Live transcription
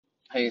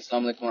Hey,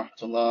 Assalamu alaikum wa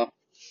rahmatullah.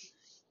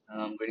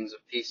 Greetings of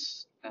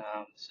peace.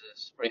 This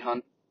is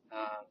Rehan.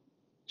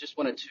 Just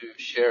wanted to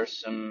share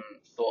some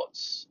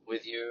thoughts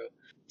with you.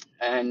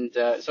 And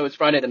so it's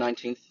Friday the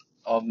 19th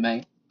of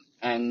May.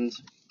 And,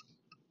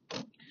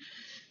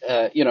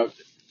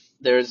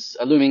 there's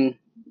a looming,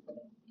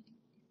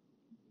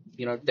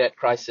 debt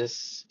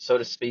crisis, so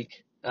to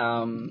speak.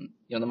 The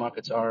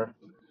markets are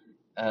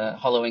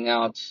hollowing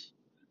out.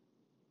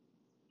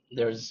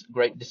 There's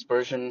great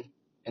dispersion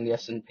in the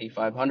S&P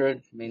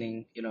 500,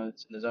 meaning,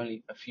 there's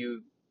only a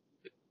few,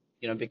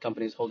 big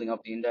companies holding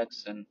up the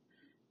index, and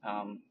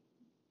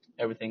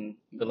everything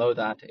below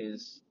that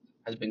has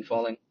been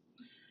falling.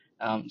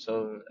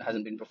 So it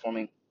hasn't been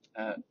performing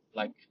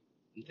like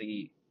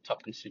the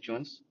top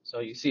constituents.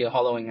 So you see a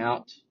hollowing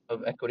out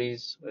of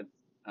equities, which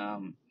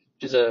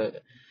is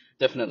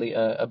definitely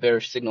a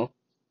bearish signal.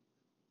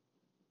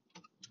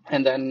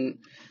 And then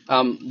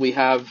we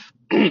have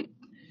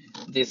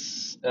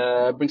this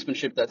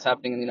brinkmanship that's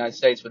happening in the United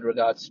States with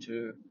regards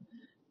to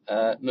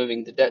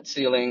moving the debt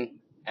ceiling,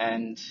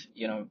 and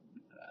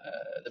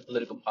the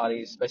political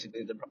parties,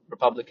 basically the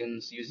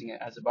Republicans, using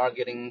it as a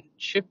bargaining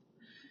chip,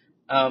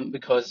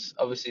 because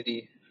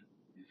obviously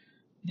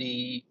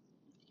the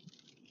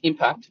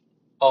impact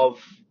of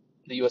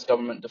the US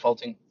government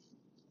defaulting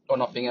or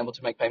not being able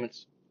to make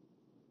payments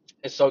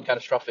is so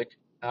catastrophic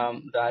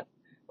that,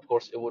 of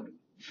course, it would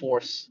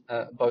force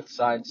both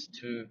sides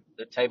to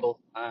the table.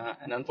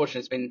 And unfortunately,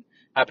 it's been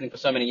happening for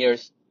so many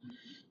years.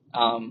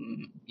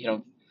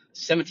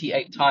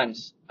 78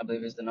 times, I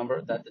believe, is the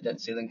number that the debt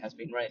ceiling has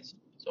been raised.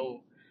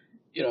 So,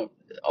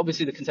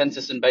 obviously the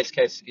consensus and base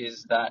case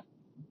is that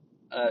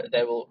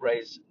they will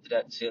raise the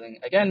debt ceiling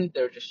again.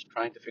 They're just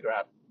trying to figure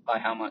out by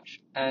how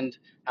much, and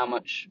how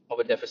much of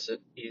a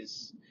deficit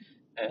is,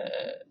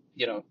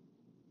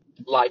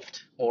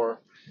 liked,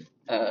 or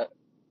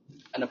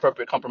an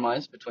appropriate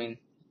compromise between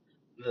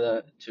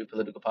the two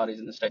political parties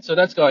in the state. So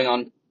that's going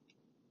on.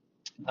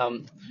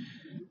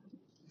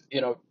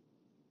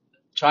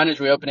 China's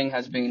reopening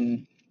has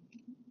been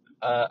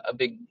a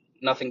big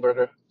nothing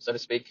burger, so to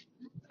speak.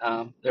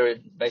 There is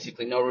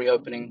basically no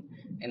reopening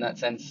in that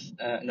sense,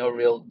 no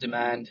real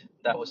demand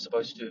that was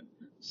supposed to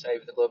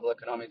save the global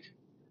economic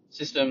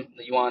system.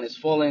 The yuan is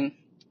falling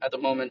at the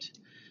moment,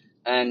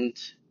 and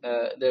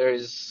there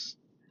is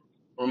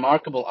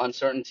remarkable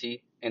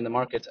uncertainty in the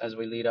markets as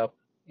we lead up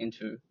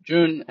into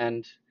June.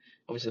 And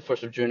obviously the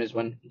 1st of June is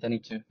when they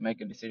need to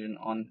make a decision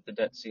on the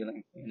debt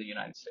ceiling in the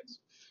United States.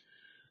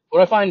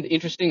 What I find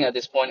interesting at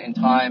this point in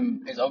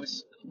time is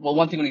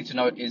one thing we need to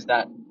note is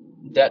that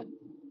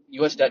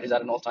US debt is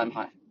at an all-time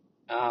high.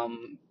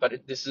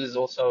 But this is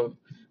also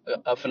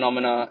a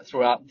phenomena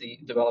throughout the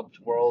developed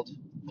world.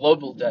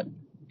 Global debt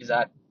is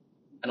at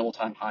an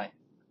all-time high,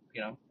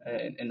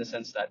 in the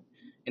sense that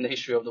in the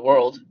history of the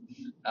world,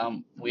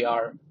 we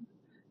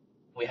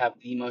have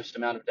the most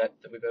amount of debt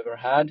that we've ever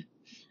had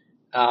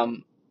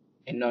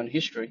in known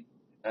history.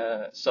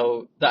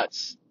 So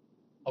that's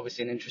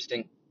obviously an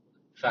interesting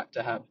fact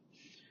to have.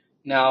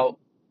 Now,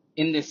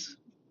 in this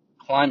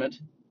climate,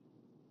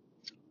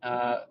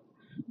 the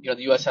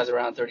U.S. has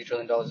around $30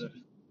 trillion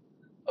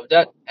of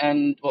debt,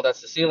 and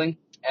that's the ceiling.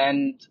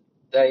 And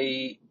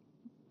they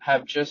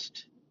have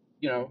just,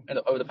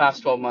 over the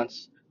past 12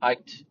 months,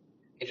 hiked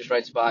interest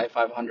rates by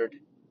 500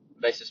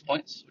 basis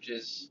points, which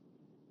is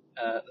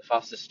the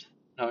fastest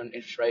known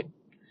interest rate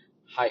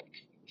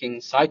hiking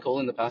cycle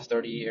in the past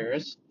 30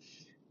 years.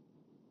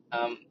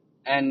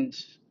 And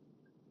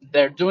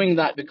they're doing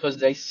that because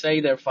they say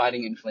they're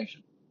fighting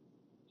inflation.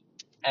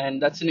 And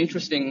that's an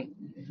interesting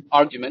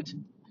argument.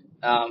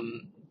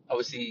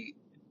 Obviously,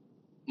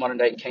 modern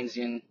day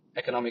Keynesian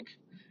economic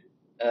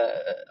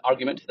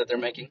argument that they're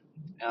making.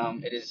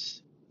 It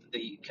is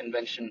the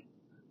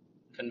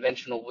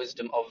conventional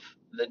wisdom of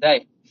the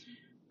day.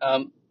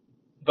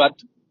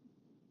 But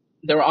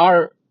there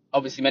are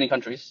obviously many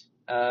countries,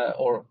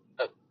 or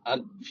a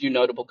few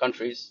notable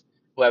countries,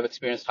 who have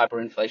experienced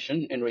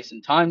hyperinflation in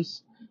recent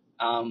times.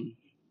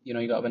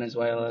 You got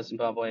Venezuela,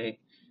 Zimbabwe,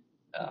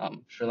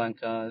 Sri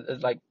Lanka.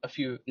 There's like a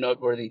few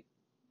noteworthy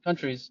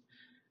countries,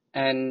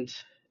 and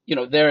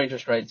their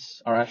interest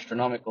rates are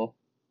astronomical,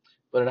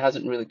 but it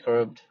hasn't really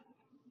curbed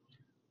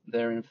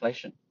their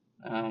inflation.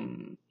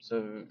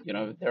 So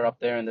they're up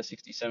there in the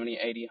 60, 70,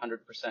 80,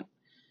 100%.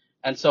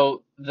 And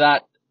so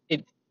that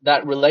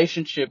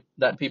relationship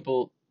that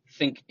people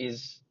think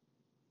is,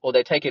 or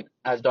they take it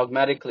as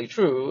dogmatically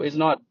true, is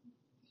not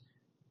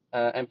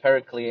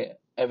empirically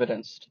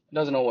evidenced. It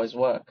doesn't always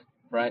work,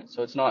 right?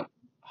 So it's not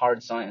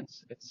hard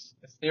science. It's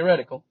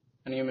theoretical,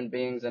 and human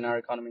beings and our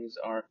economies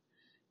are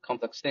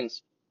complex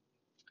things.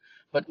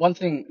 But one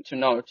thing to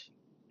note,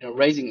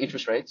 raising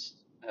interest rates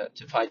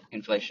to fight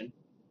inflation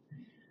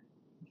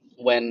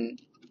when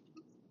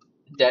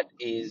debt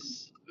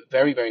is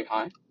very, very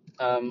high,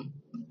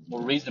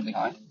 or reasonably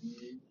high,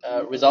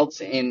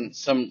 results in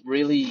some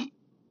really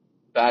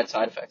bad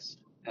side effects,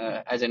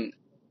 as in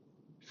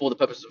for the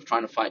purpose of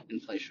trying to fight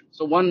inflation.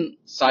 So one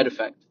side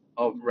effect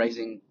of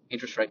raising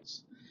interest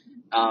rates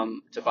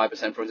to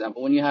 5%, for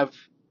example, when you have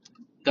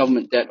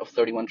government debt of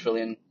 $31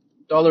 trillion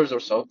or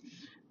so,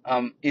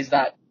 is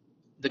that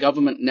the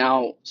government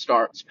now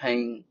starts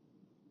paying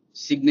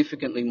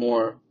significantly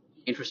more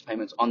interest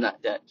payments on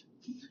that debt.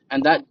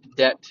 And that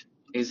debt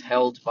is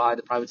held by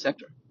the private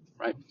sector,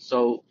 right?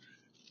 So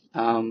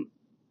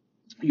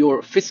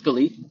you're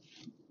fiscally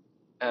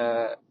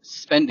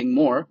spending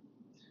more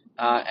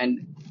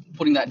and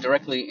putting that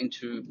directly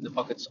into the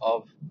pockets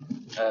of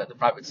the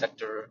private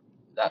sector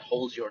that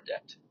holds your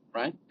debt,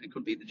 right? It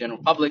could be the general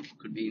public, it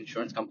could be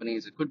insurance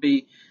companies, it could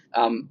be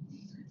uh,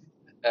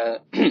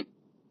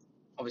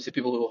 obviously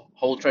people who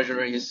hold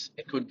treasuries,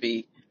 it could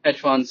be hedge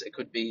funds, it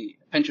could be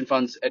pension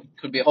funds, it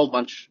could be a whole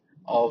bunch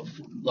of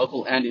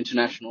local and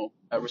international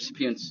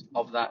recipients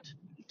of that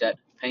debt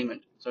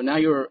payment. So now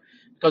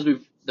because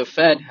the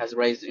Fed has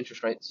raised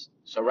interest rates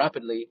so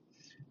rapidly,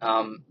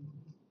 the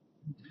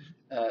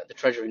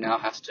Treasury now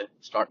has to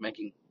start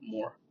making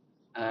more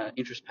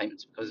interest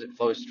payments because it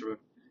flows through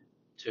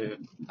to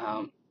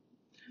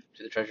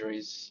the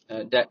Treasury's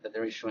debt that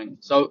they're issuing.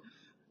 So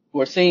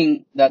we're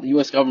seeing that the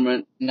U.S.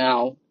 government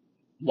now,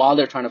 while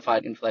they're trying to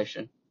fight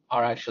inflation,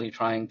 are actually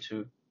starting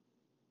to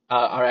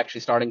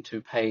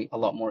pay a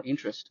lot more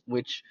interest,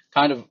 which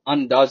kind of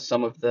undoes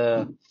some of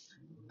the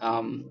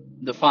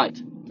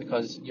fight,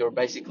 because you're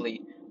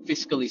basically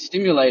fiscally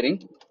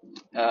stimulating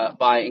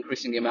by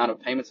increasing the amount of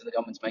payments that the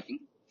government's making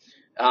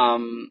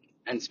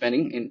and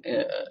spending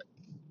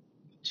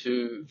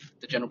to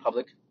the general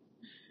public.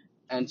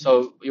 And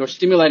so you're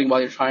stimulating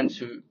while you're trying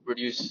to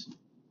reduce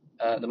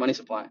the money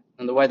supply.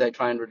 And the way they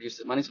try and reduce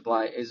the money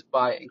supply is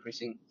by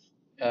increasing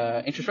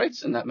interest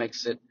rates, and that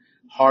makes it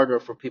harder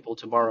for people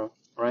to borrow,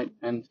 right?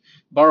 And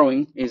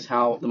borrowing is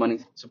how the money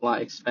supply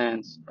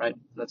expands, right?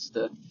 That's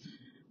the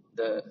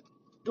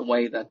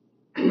way that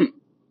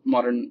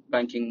modern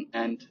banking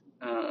and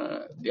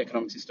the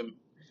economic system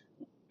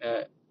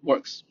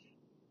works.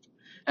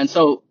 And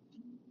so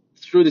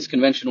through this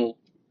conventional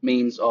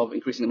means of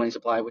increasing the money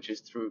supply, which is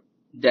through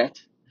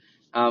debt,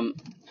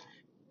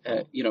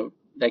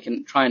 they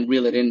can try and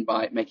reel it in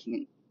by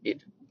making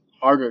it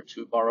harder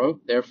to borrow.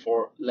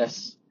 Therefore,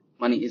 less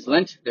money is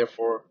lent.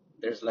 Therefore,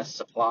 there's less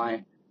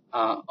supply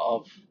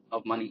of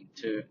money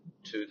to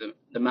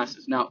the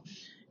masses. Now,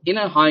 in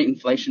a high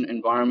inflation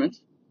environment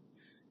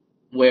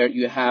where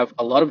you have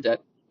a lot of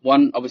debt,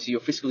 one, obviously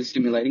you're fiscally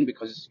stimulating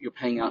because you're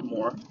paying out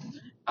more.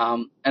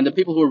 And the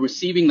people who are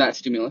receiving that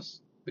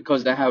stimulus,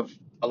 because they have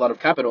a lot of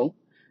capital,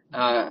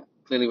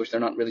 clearly which they're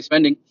not really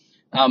spending,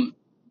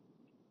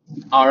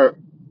 are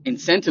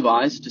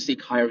incentivized to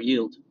seek higher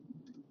yield.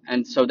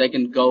 And so they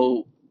can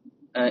go,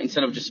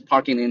 instead of just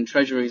parking in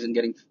treasuries and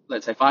getting,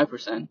 let's say,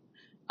 5%,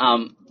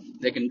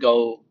 they can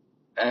go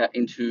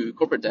into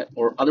corporate debt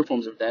or other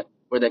forms of debt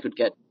where they could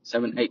get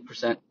 7,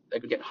 8%. They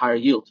could get higher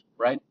yield,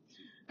 right?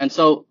 And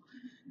so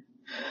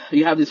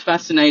you have this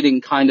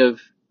fascinating kind of,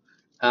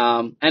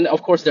 and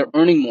of course they're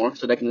earning more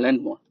so they can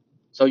lend more.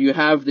 So you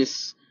have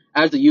this,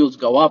 as the yields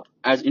go up,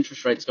 as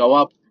interest rates go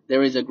up,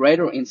 there is a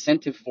greater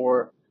incentive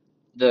for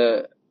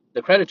the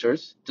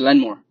creditors to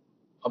lend more,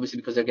 obviously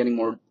because they're getting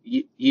more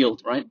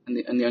yield, right?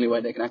 And the only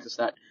way they can access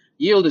that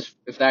yield is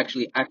if they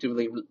actually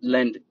actively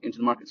lend into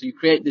the market. So you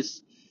create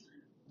this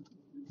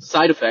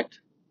side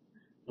effect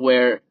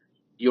where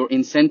you're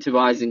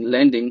incentivizing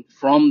lending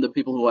from the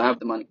people who have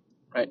the money,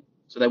 right?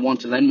 So they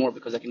want to lend more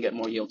because they can get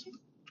more yield.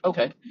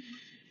 Okay.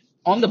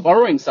 On the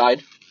borrowing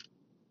side,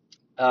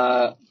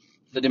 the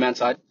demand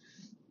side,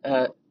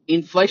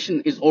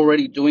 inflation is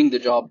already doing the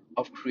job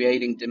of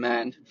creating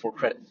demand for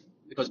credit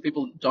because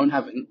people don't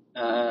have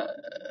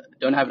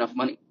enough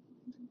money,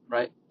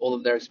 right? All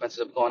of their expenses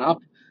have gone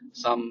up,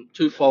 some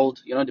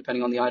twofold,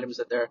 depending on the items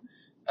that they're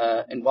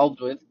involved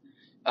with,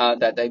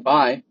 that they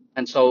buy.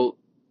 And so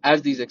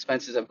as these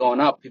expenses have gone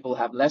up, people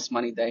have less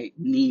money, they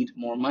need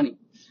more money.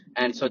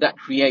 And so that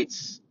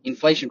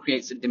inflation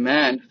creates a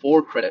demand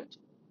for credit,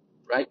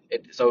 right?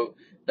 So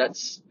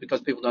that's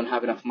because people don't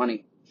have enough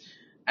money.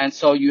 And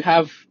so you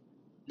have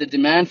the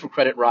demand for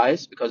credit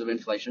rise because of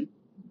inflation,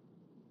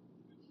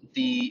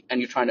 and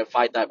you're trying to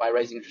fight that by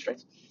raising interest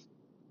rates.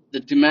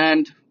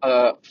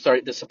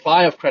 The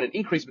supply of credit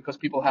increase because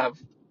people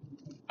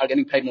are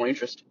getting paid more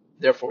interest,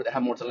 therefore they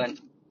have more to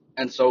lend.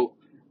 And so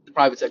the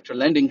private sector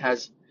lending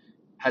has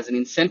an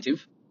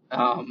incentive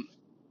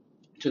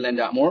to lend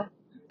out more,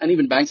 and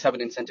even banks have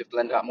an incentive to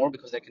lend out more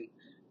because they can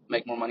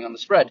make more money on the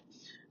spread.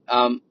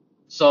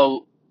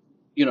 So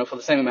for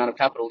the same amount of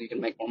capital, you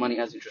can make more money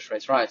as interest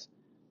rates rise.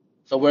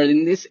 So we're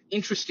in this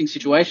interesting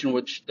situation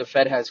which the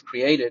Fed has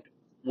created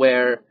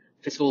where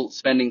fiscal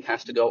spending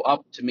has to go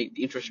up to meet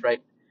the interest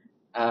rate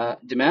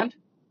demand,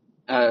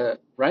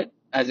 right?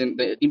 As in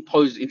the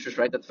imposed interest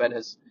rate that the Fed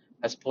has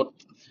put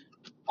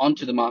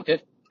onto the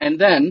market, and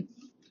then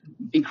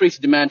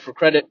increased demand for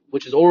credit,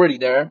 which is already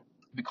there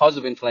because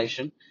of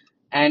inflation,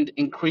 and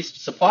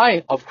increased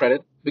supply of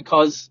credit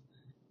because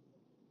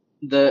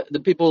the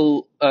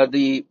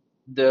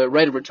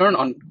rate of return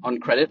on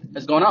credit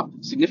has gone up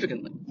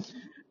significantly.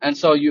 And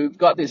so you've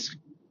got this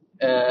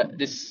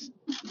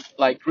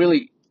like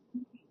really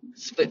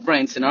split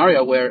brain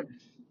scenario where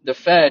the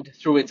Fed,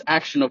 through its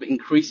action of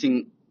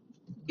increasing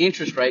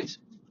interest rates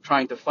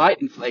trying to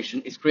fight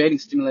inflation is creating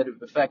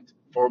stimulative effect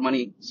for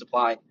money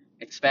supply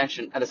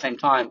expansion at the same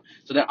time.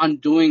 So they're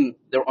undoing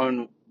their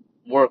own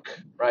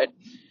work, right?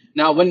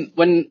 Now,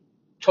 when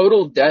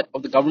total debt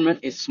of the government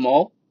is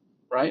small,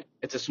 right?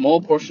 It's a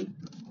small portion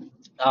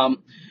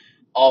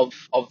of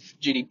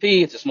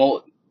GDP. It's a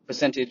small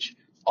percentage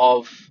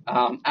of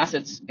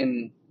assets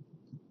in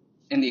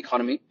the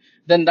economy.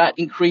 Then that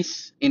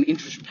increase in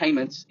interest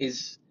payments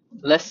is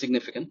less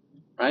significant,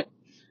 right?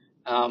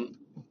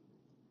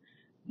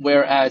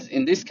 Whereas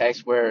in this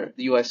case, where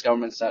the U.S.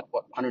 government's at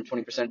 120%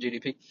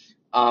 GDP,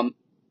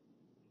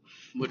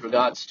 with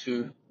regards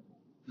to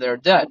their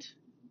debt,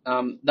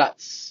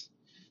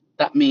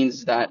 that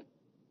means that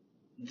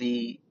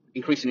the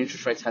increase in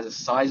interest rates has a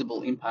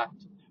sizable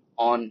impact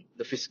on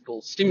the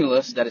fiscal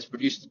stimulus that is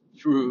produced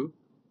through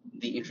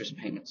the interest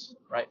payments,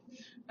 right?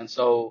 And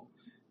so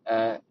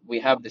we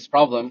have this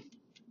problem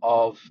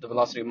of the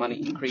velocity of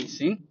money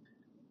increasing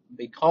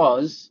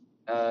because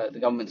the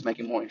government's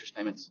making more interest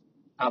payments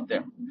out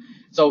there.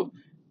 So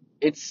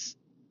it's,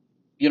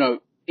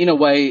 in a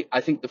way,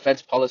 I think the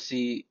Fed's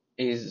policy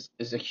is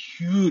a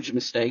huge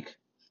mistake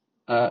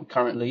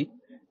currently.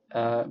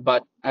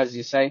 But as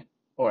you say,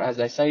 or as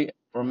they say,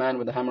 for a man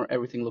with a hammer,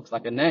 everything looks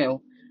like a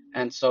nail.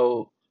 And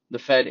so the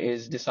Fed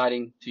is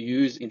deciding to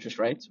use interest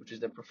rates, which is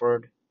their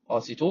preferred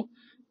policy tool,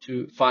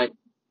 to fight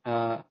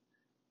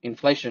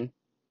inflation,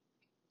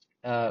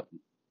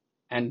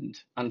 and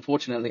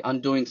unfortunately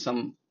undoing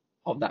some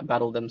of that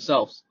battle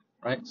themselves,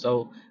 right?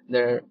 So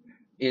there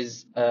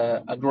is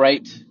a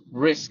great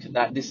risk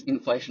that this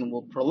inflation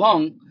will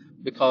prolong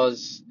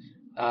because,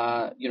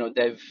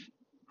 they've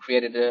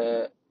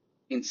created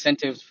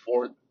incentives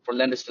for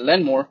lenders to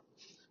lend more,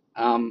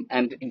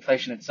 and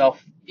inflation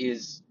itself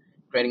is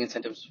creating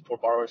incentives for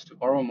borrowers to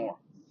borrow more.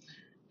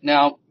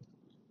 Now,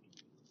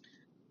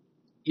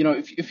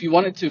 if you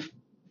wanted to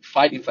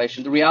fight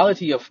inflation, the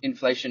reality of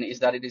inflation is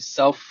that it is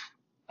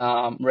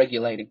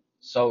self-regulating.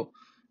 So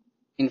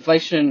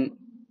inflation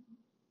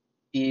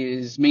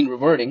is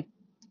mean-reverting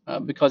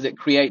because it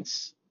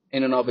creates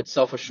in and of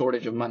itself a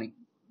shortage of money,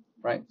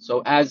 right?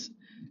 So as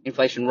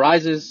inflation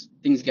rises,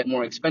 things get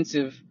more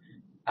expensive,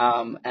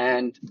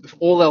 and if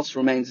all else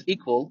remains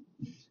equal,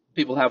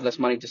 people have less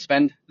money to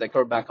spend, they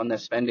curb back on their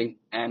spending,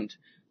 and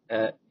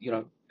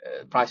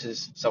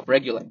prices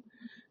self-regulate.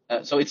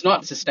 So it's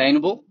not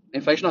sustainable.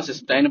 Inflation is not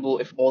sustainable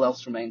if all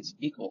else remains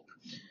equal.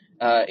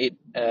 It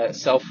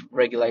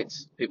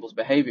self-regulates people's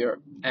behavior,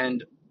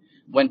 and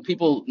when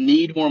people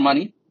need more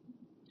money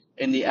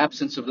in the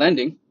absence of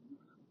lending,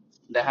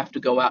 they have to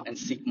go out and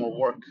seek more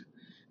work,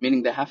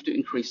 meaning they have to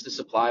increase the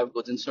supply of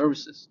goods and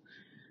services.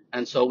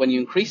 And so when you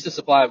increase the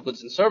supply of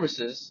goods and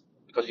services,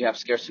 because you have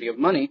scarcity of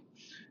money,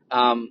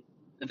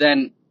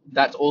 then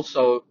that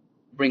also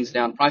brings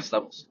down price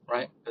levels,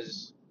 right?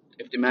 Because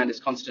if demand is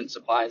constant,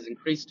 supply is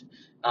increased,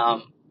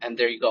 and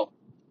there you go,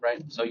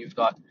 right? So you've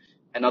got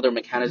another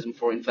mechanism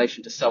for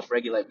inflation to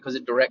self-regulate because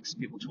it directs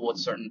people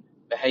towards certain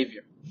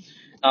behavior.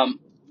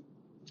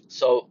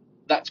 So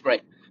that's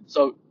great.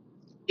 So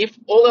if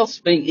all else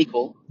being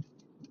equal,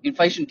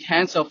 inflation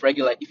can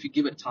self-regulate if you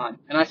give it time.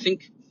 And I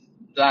think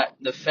that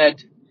the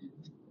Fed,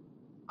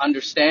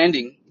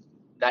 understanding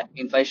that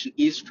inflation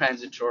is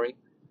transitory,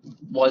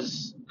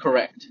 was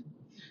correct.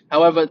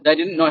 However, they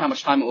didn't know how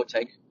much time it would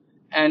take,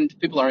 and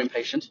people are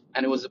impatient,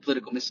 and it was a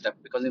political misstep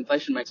because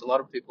inflation makes a lot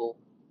of people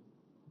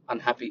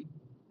unhappy,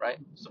 right?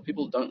 So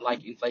people don't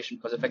like inflation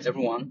because it affects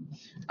everyone,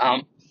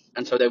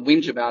 and so they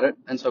whinge about it,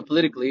 and so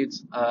politically,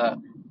 it's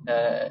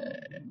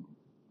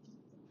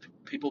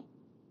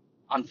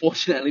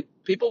unfortunately,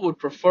 people would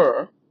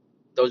prefer,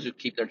 those who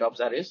keep their jobs,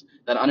 that is,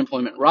 that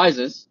unemployment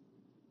rises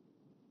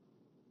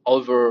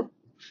over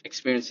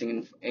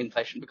experiencing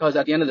inflation, because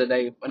at the end of the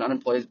day, when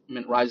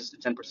unemployment rises to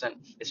 10%,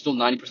 it's still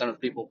 90% of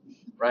people,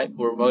 right,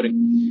 who are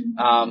voting,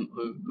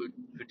 who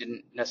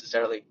didn't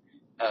necessarily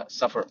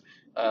suffer.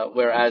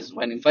 Whereas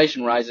when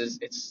inflation rises,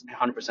 it's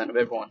 100% of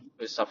everyone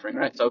who's suffering,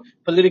 right? So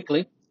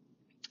politically,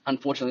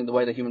 unfortunately, the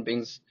way that human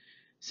beings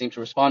seem to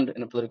respond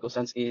in a political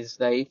sense is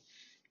they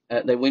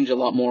whinge a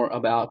lot more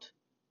about,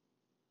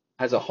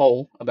 as a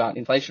whole, about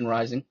inflation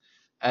rising,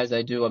 as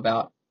they do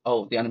about,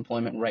 the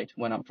unemployment rate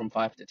went up from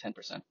 5 to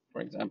 10%,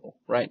 for example,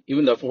 right?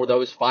 Even though for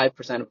those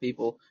 5% of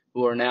people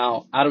who are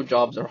now out of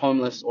jobs or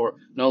homeless or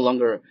no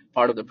longer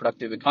part of the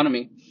productive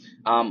economy,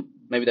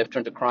 maybe they've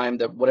turned to crime,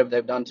 whatever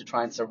they've done to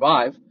try and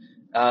survive,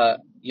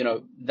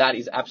 that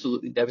is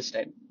absolutely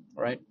devastating,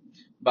 right?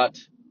 But,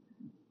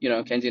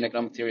 Keynesian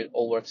economic theory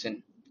all works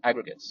in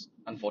aggregates,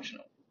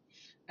 unfortunately.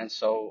 And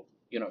so,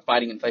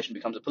 fighting inflation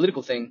becomes a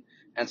political thing.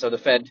 And so the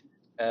Fed,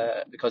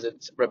 because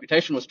its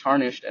reputation was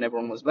tarnished and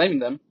everyone was blaming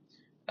them,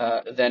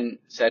 then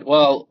said,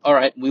 well, all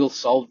right, we'll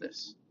solve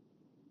this.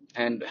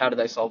 And how do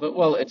they solve it?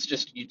 Well, it's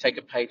just you take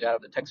a page out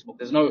of the textbook.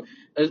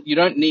 You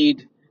don't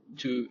need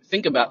to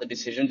think about the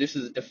decision. This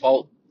is a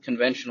default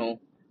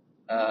conventional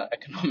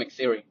economic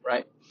theory,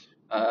 right?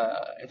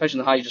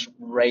 Inflation is high, you just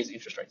raise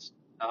interest rates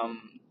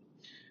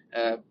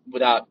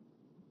without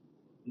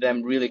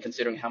them really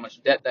considering how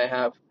much debt they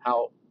have,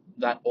 how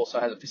that also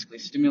has a fiscally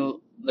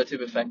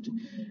stimulative effect.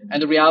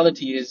 And the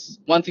reality is,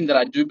 one thing that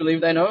I do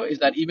believe they know is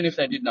that even if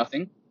they did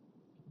nothing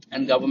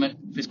and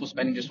government fiscal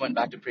spending just went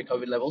back to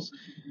pre-COVID levels,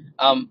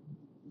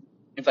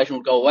 inflation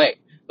would go away.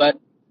 But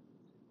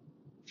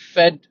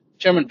Fed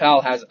Chairman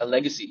Powell has a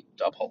legacy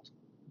to uphold.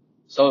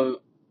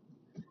 So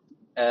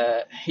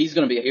he's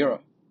going to be a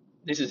hero.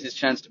 This is his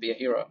chance to be a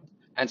hero.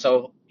 And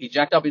so he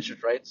jacked up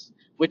interest rates,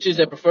 which is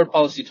their preferred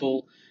policy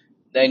tool.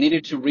 They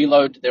needed to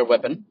reload their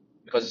weapon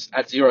because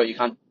at zero you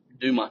can't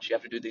do much. You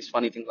have to do these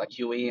funny things like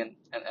QE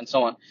and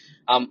so on.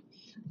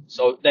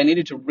 So they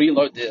needed to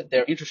reload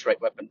their interest rate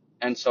weapon.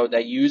 And so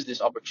they used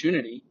this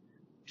opportunity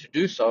to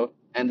do so,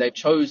 and they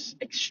chose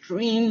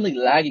extremely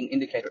lagging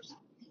indicators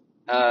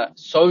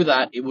so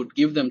that it would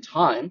give them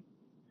time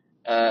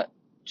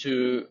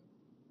to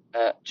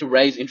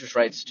raise interest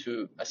rates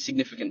to a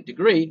significant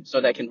degree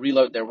so they can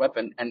reload their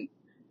weapon and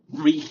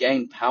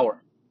regain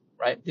power,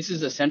 right? This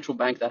is a central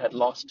bank that had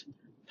lost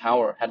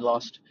power, had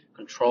lost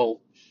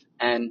control,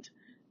 and,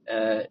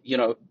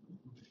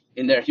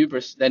 in their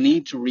hubris, they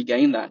need to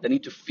regain that. They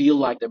need to feel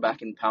like they're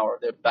back in power,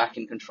 they're back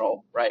in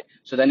control, right?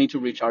 So they need to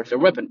recharge their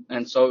weapon.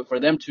 And so for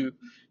them to,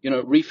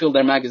 refill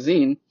their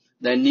magazine,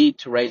 they need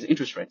to raise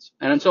interest rates.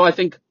 And so I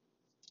think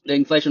the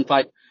inflation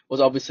fight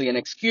was obviously an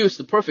excuse,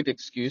 the perfect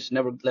excuse,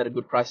 never let a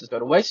good crisis go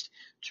to waste,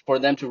 for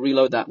them to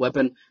reload that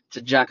weapon,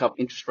 to jack up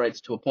interest rates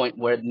to a point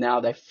where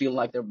now they feel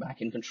like they're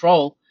back in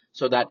control,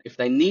 so that if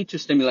they need to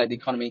stimulate the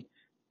economy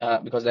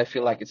because they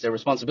feel like it's their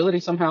responsibility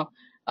somehow,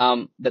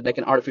 that they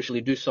can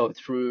artificially do so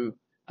through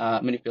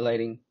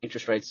manipulating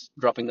interest rates,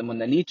 dropping them when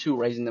they need to,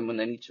 raising them when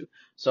they need to.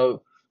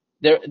 So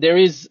there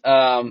is,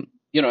 and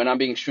I'm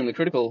being extremely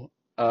critical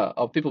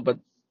of people, but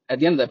at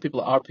the end of that,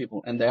 people are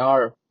people, and they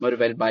are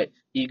motivated by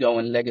ego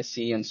and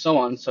legacy and so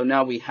on. So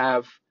now we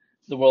have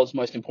the world's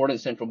most important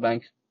central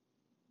bank,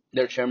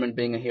 their chairman,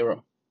 being a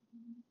hero,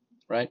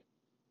 right?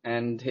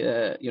 And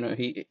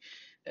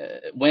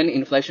when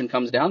inflation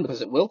comes down,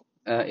 because it will,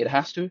 it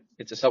has to.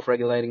 It's a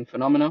self-regulating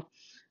phenomena.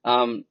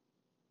 All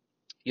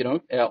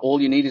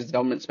you need is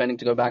government spending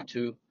to go back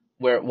to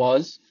where it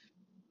was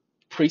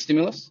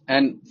pre-stimulus,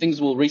 and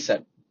things will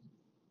reset.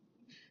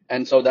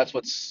 And so that's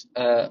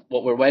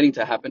what we're waiting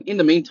to happen. In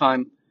the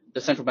meantime,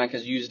 the central bank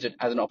has used it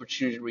as an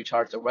opportunity to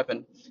recharge their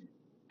weapon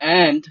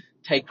and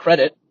take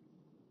credit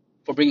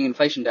for bringing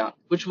inflation down,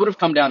 which would have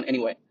come down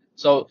anyway.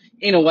 So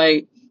in a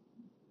way,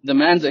 the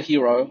man's a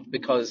hero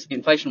because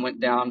inflation went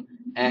down,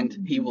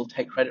 and he will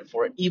take credit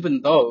for it,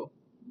 even though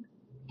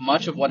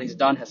much of what he's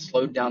done has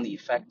slowed down the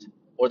effect,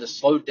 or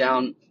slowed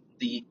down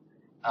the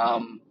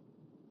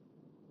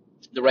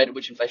rate at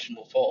which inflation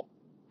will fall,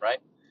 right?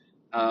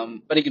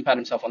 But he can pat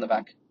himself on the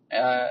back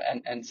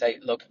and say,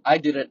 look, I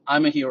did it.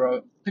 I'm a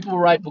hero. People will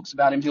write books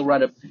about him. He'll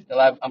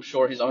have, I'm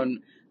sure, his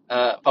own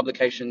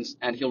publications,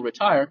 and he'll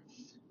retire.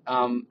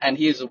 And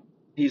he's a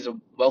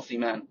wealthy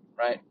man,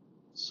 right?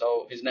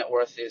 So his net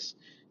worth is,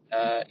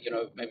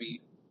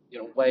 maybe,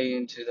 way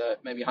into the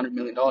maybe $100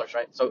 million,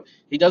 right? So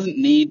he doesn't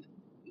need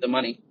the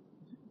money.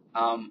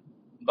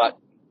 But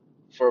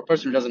for a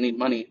person who doesn't need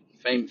money,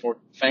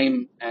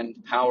 fame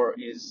and power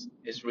is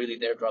really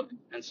their drug.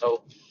 And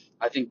so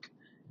I think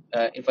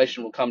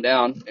inflation will come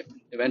down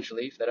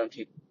eventually if they don't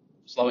keep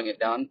slowing it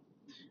down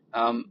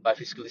by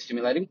fiscally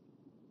stimulating,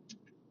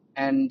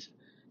 and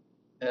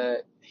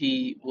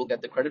he will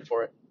get the credit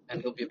for it,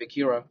 and he'll be a big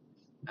hero,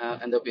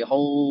 and there'll be a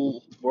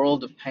whole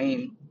world of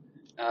pain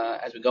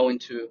as we go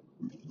into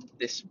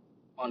this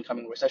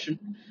oncoming recession.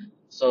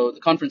 So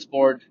the conference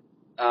board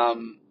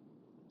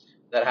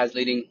that has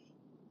leading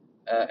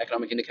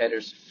economic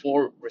indicators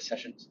for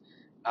recessions,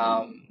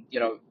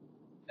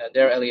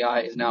 their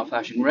LEI is now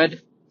flashing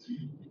red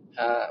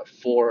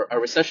for a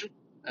recession.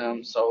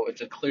 So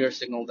it's a clear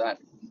signal that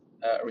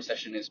a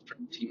recession is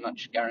pretty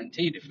much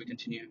guaranteed if we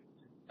continue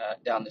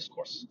down this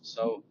course.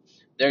 So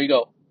there you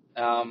go.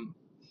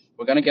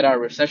 We're going to get our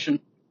recession.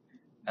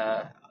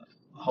 A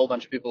whole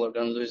bunch of people are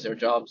going to lose their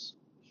jobs.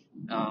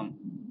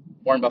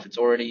 Warren Buffett's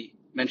already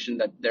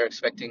mentioned that they're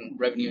expecting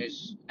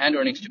revenues and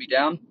earnings to be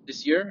down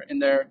this year in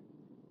their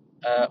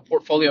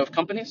portfolio of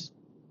companies.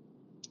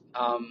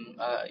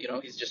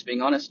 He's just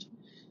being honest.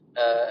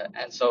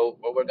 And so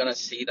we're going to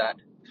see that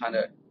kind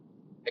of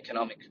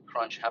economic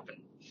crunch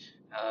happen.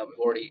 We've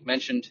already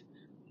mentioned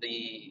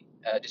the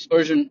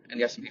dispersion in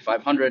the S&P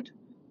 500,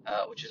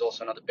 which is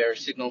also another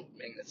bearish signal,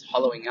 meaning it's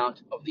hollowing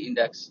out of the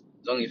index.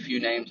 There's only a few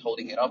names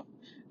holding it up,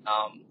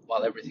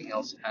 while everything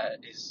else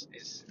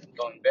is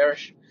going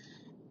bearish.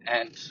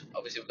 And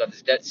obviously we've got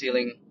this debt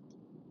ceiling,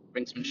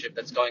 brinkmanship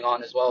that's going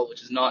on as well,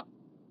 which is not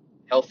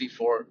healthy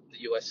for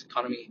the U.S.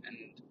 economy. And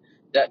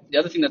the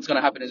other thing that's going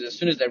to happen is as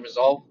soon as they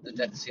resolve the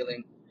debt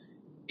ceiling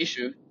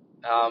issue,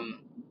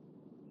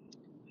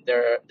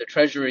 the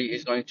Treasury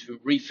is going to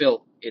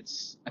refill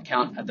its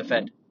account at the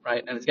Fed,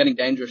 right? And it's getting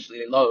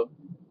dangerously low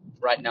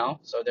right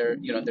now. So they're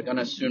going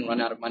to soon run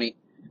out of money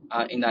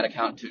in that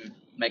account to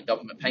make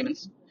government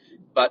payments.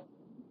 But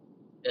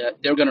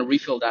they're going to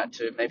refill that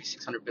to maybe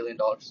 $600 billion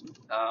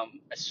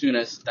as soon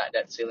as that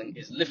debt ceiling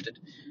is lifted.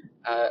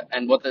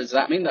 And what does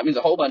that mean? That means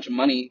a whole bunch of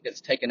money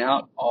gets taken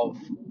out of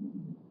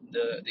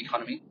the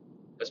economy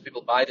because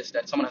people buy this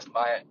debt. Someone has to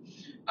buy it.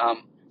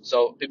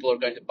 So people are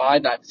going to buy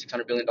that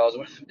 $600 billion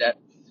worth of debt,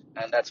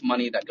 and that's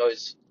money that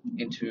goes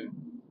into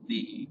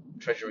the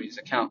Treasury's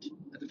account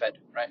at the Fed,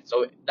 right?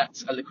 So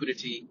that's a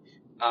liquidity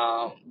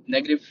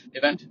negative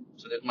event.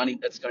 So there's money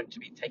that's going to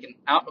be taken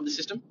out of the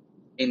system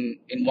in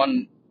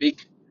one big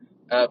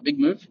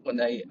move when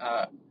they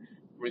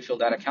refill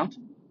that account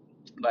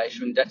by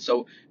issuing debt.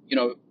 So,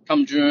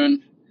 come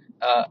June,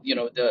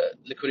 the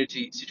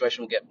liquidity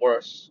situation will get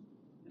worse,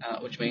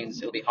 which means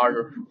it'll be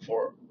harder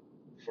for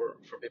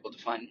people to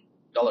find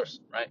dollars,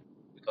 right?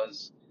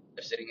 Because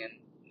they're sitting in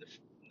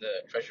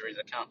the Treasury's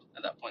account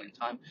at that point in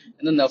time,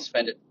 and then they'll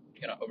spend it,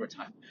 over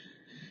time.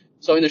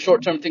 So in the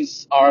short term,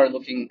 things are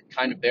looking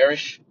kind of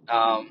bearish,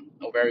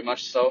 or very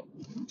much so,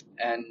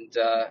 and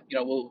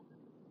we'll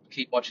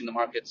keep watching the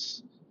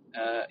markets.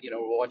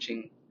 We're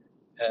watching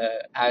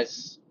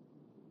as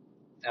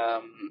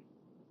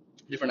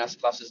different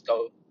asset classes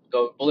go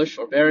bullish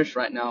or bearish.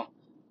 Right now,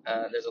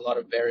 there's a lot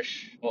of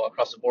bearish, well,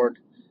 across the board,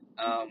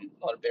 a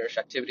lot of bearish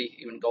activity.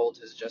 Even gold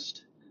has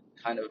just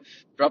kind of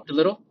dropped a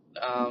little,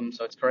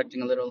 so it's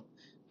correcting a little.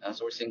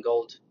 So we're seeing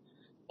gold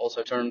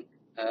also turn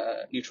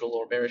neutral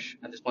or bearish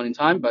at this point in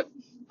time, but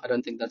I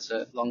don't think that's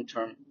a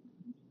long-term.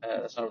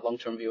 That's not a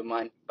long-term view of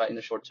mine. But in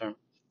the short term,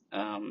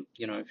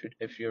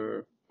 if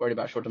you're worried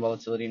about short-term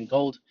volatility in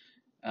gold,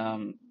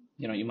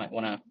 you might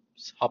want to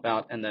hop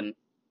out and then.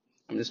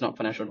 I mean, this is not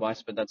financial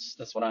advice, but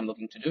that's what I'm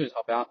looking to do is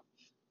hop out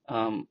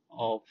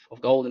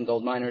of gold and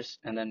gold miners,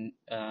 and then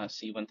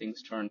see when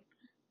things turn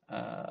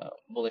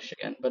bullish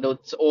again. But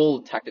it's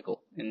all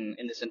tactical in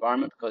this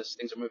environment because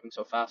things are moving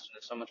so fast and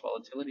there's so much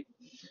volatility.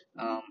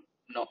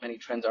 Not many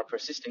trends are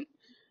persisting.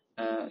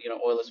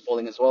 Oil is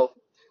falling as well.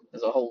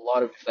 There's a whole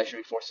lot of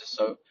inflationary forces.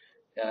 So,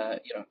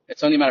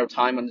 it's only a matter of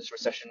time when this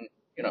recession,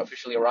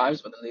 officially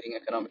arrives. But the leading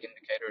economic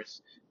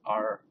indicators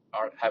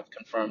have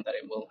confirmed that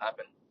it will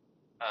happen.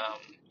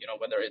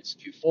 Whether it's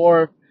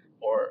Q4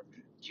 or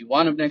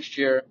Q1 of next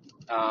year,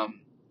 that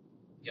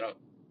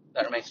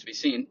remains to be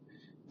seen.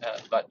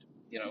 But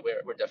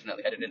we're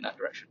definitely headed in that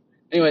direction.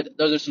 Anyway,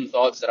 those are some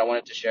thoughts that I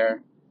wanted to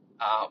share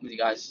with you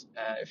guys.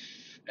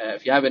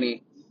 If you have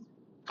any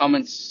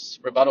comments,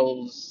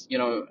 rebuttals,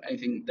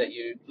 anything that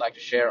you'd like to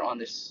share on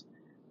this,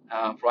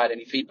 provide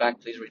any feedback,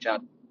 please reach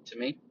out to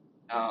me,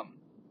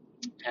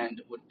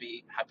 and would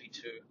be happy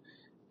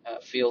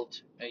to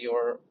field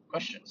your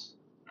questions.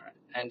 All right,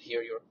 and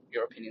hear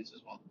your opinions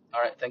as well.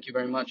 All right, thank you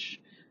very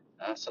much.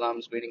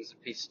 Salams, greetings,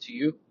 and peace to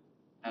you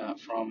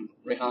from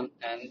Rehan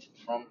and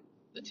from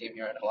the team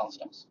here at Halal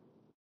Stocks.